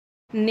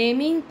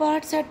Naming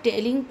parts are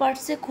telling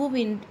পার্টসে খুব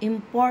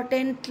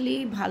importantly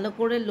ভালো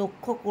করে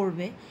লক্ষ্য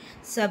করবে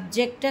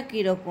সাবজেক্টটা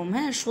কীরকম।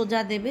 হ্যাঁ,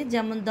 সোজা দেবে,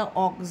 যেমন দ্য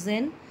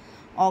অক্সেন।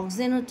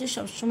 অক্সেন হচ্ছে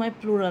সবসময়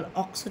প্লুরাল,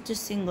 অক্স হচ্ছে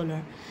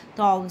সিঙ্গুলার,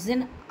 তো অক্সেন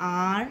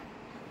আর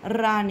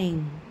রানিং।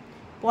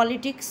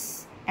 পলিটিক্স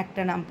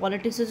একটা নাম,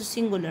 পলিটিক্স হচ্ছে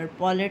singular,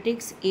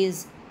 politics is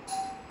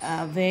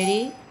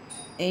very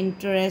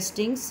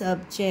interesting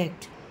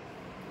subject.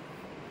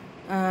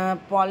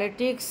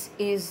 Politics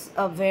is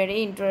a very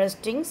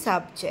interesting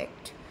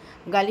subject.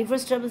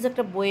 Gulliver's travels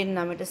একটা বইয়ের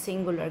নাম, এটা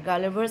singular.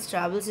 Gulliver's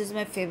travels is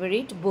my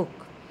favourite book.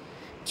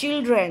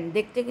 Children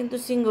দেখতে কিন্তু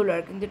সিঙ্গুলার,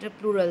 কিন্তু এটা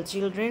plural,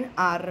 children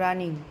are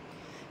running.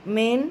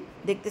 Main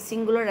দেখতে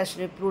সিঙ্গুলার,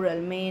 আসলে plural,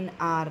 main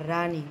R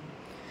running.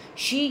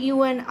 She you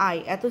and I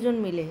এতজন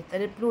মিলে,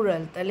 তাহলে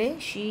প্লুরাল, তাহলে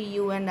she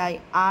you and I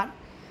R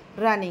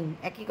running,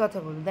 একই কথা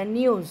বলবো। দ্য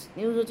নিউজ,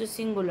 নিউজ হচ্ছে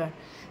singular,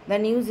 the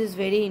news is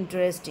very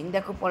interesting.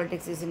 দেখো,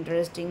 politics is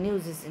interesting,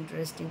 news is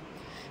interesting.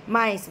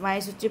 মাইস,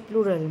 মাইস হচ্ছে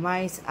প্লুরাল,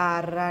 মাইস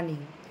আর রানিং।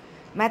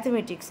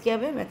 ম্যাথমেটিক্স কী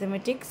হবে?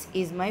 Mathematics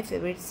is my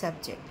favourite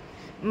subject.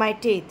 My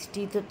teeth,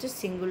 teeth হচ্ছে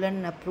singular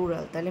না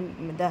plural, তাহলে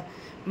দ্য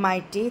মাই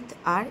টিথ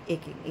আর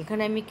একিং।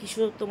 এখানে আমি কিছু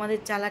তোমাদের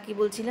চালাকি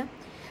বলছিলাম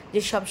যে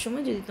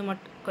সবসময় যদি তোমার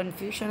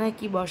কনফিউশন হয়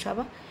কী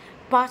বসাবা,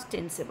 পাস্ট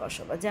টেন্সে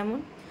বসাবা। যেমন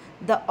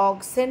the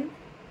oxen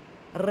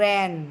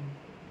ran,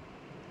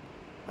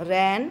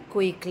 ran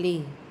quickly.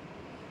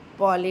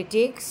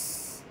 Politics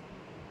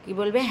কি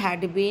বলবে?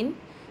 had been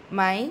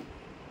my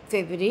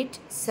favorite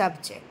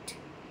subject.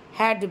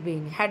 had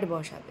been, had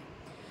বসাবে।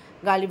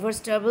 Gulliver's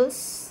Travels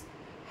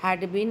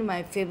had been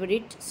my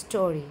favorite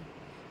story.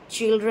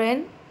 Children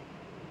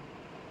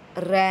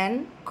ran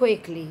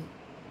quickly.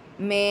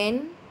 Men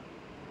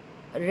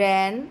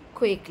ran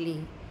quickly.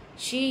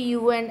 She,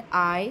 you and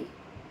I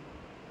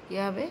কি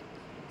হবে?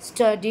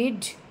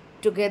 Studied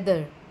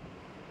together.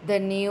 The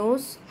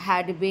news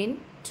had been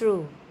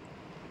true.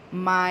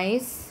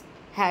 Mice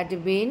had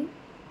been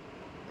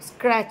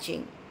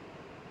scratching.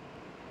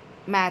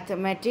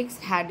 Mathematics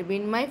had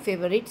been my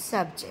favorite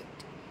subject.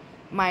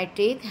 My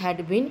teeth had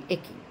been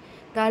aching.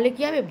 তাহলে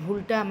কী হবে?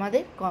 ভুলটা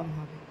আমাদের কম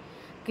হবে।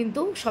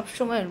 কিন্তু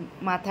সবসময়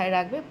মাথায়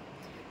রাখবে,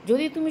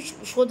 যদি তুমি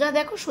সোজা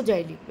দেখো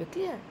সোজাই লিখবে।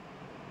 Clear?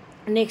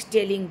 Next,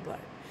 telling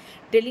part.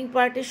 Telling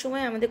পার্টের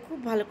সময় আমাদের খুব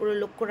ভালো করে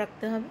লক্ষ্য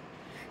রাখতে হবে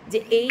যে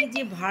এই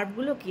যে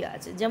ভার্বগুলো কী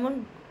আছে। যেমন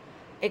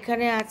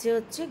এখানে আছে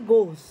হচ্ছে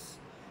গোস,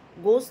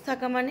 গোস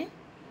থাকা মানে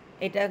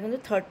এটা কিন্তু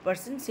থার্ড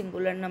পার্সন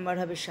সিঙ্গুলার নাম্বার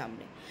হবে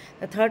সামনে।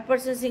 থার্ড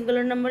পার্সন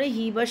সিঙ্গুলার নাম্বারে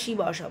হি বা শি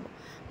বসাবো।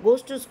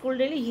 Goes to school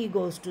daily, he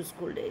goes to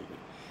school daily.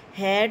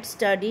 Had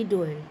study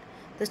well,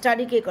 তো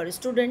স্টাডি কে করে?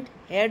 স্টুডেন্ট।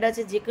 হ্যাড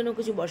আছে, যে কোনো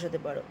কিছু বসাতে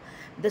পারো।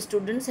 The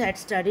students had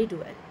studied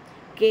well.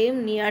 Came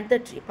near the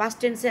tree, past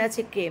টেন্সে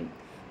আছে কেম,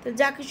 তো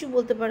যা কিছু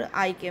বলতে পারো।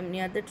 I came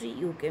near the tree,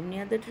 you came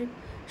near the tree,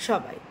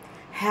 সবাই।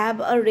 Have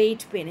a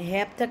red pen,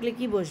 have থাকলে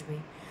কি বসবে?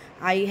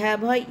 আই হ্যাভ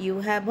হয়, ইউ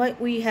হ্যাভ হয়,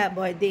 উই হ্যাভ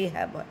হয়, দে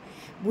হ্যাভ হয়,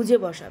 বুঝে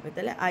বসাবে।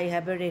 তাহলে I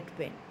have a red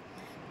pen.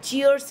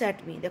 Cheers at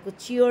me, দেখো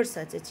চিয়ার্স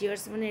আছে,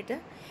 চিয়ার্স মানে এটা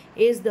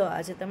এস দেওয়া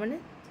আছে, তার মানে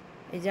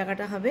এই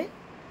জায়গাটা হবে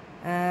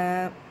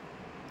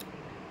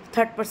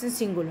third person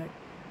singular.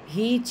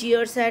 He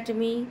cheers at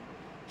me,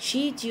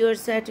 she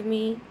cheers at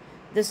me,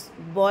 this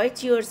boy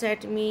cheers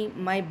at me,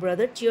 my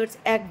brother cheers,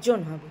 একজন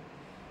হবে,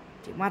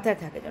 ঠিক মাথায়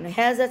থাকে যেন।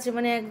 হ্যাজ আছে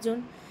মানে একজন।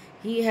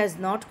 He has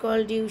not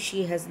called you, she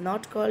has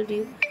not called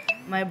you,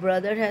 my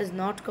brother has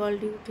not called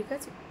you, ঠিক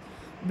আছে।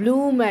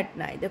 ব্লুম অ্যাট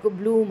নাইট, দেখো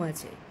ব্লুম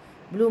আছে,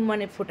 ব্লুম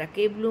মানে ফোটা,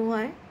 কে ব্লুম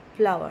হয়?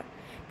 ফ্লাওয়ার,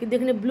 কিন্তু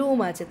এখানে ব্লুম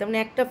আছে, তার মানে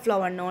একটা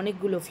ফ্লাওয়ার না,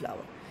 অনেকগুলো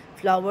flower.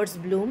 Flowers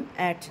Bloom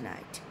at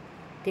night,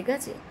 ঠিক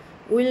আছে।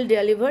 Will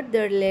deliver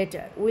the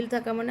letter, will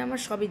থাকা মানে আমরা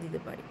সবই দিতে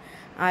পারি।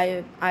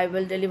 I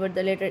will deliver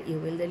the letter, you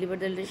will deliver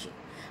the letter.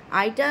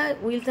 আইটা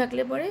উইল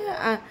থাকলে পরে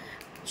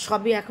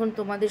সবই, এখন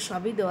তোমাদের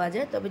সবই দেওয়া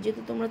যায়, তবে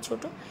যেহেতু তোমরা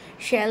ছোটো,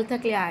 শ্যাল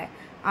থাকলে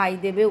আই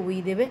দেবে, উই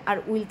দেবে, আর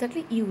উইল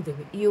থাকলে ইউ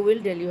দেবে। You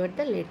will deliver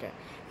the letter,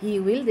 he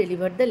will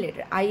deliver the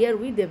letter, I R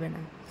we দেবে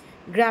না,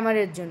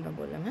 গ্রামারের জন্য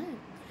বললাম। হ্যাঁ,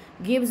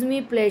 গিভস মি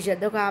প্লেজার,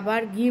 দেখো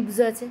আবার গিভস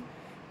আছে,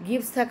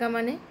 গিভস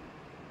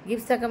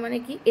থাকা মানে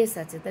কি? এস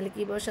আছে, তাহলে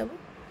কি বসাবো?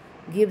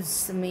 গিভস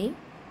মি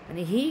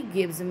মানে he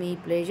gives me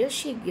pleasure,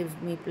 she gives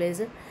me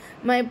pleasure,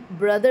 my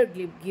brother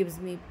gives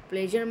me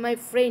pleasure, my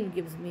friend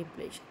gives me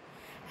pleasure.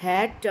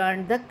 Had turn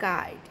the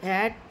kite,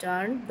 had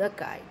turn the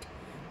kite,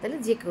 তাহলে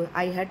যে কেউ,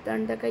 I had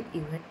turn the kite,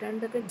 you had turn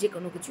the kite, যে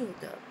কোনো কিছু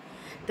হতে হবে।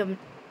 তো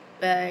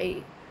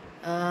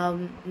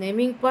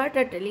naming part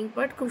are telling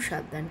part খুব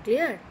সাবধান।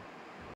 ক্লিয়ার?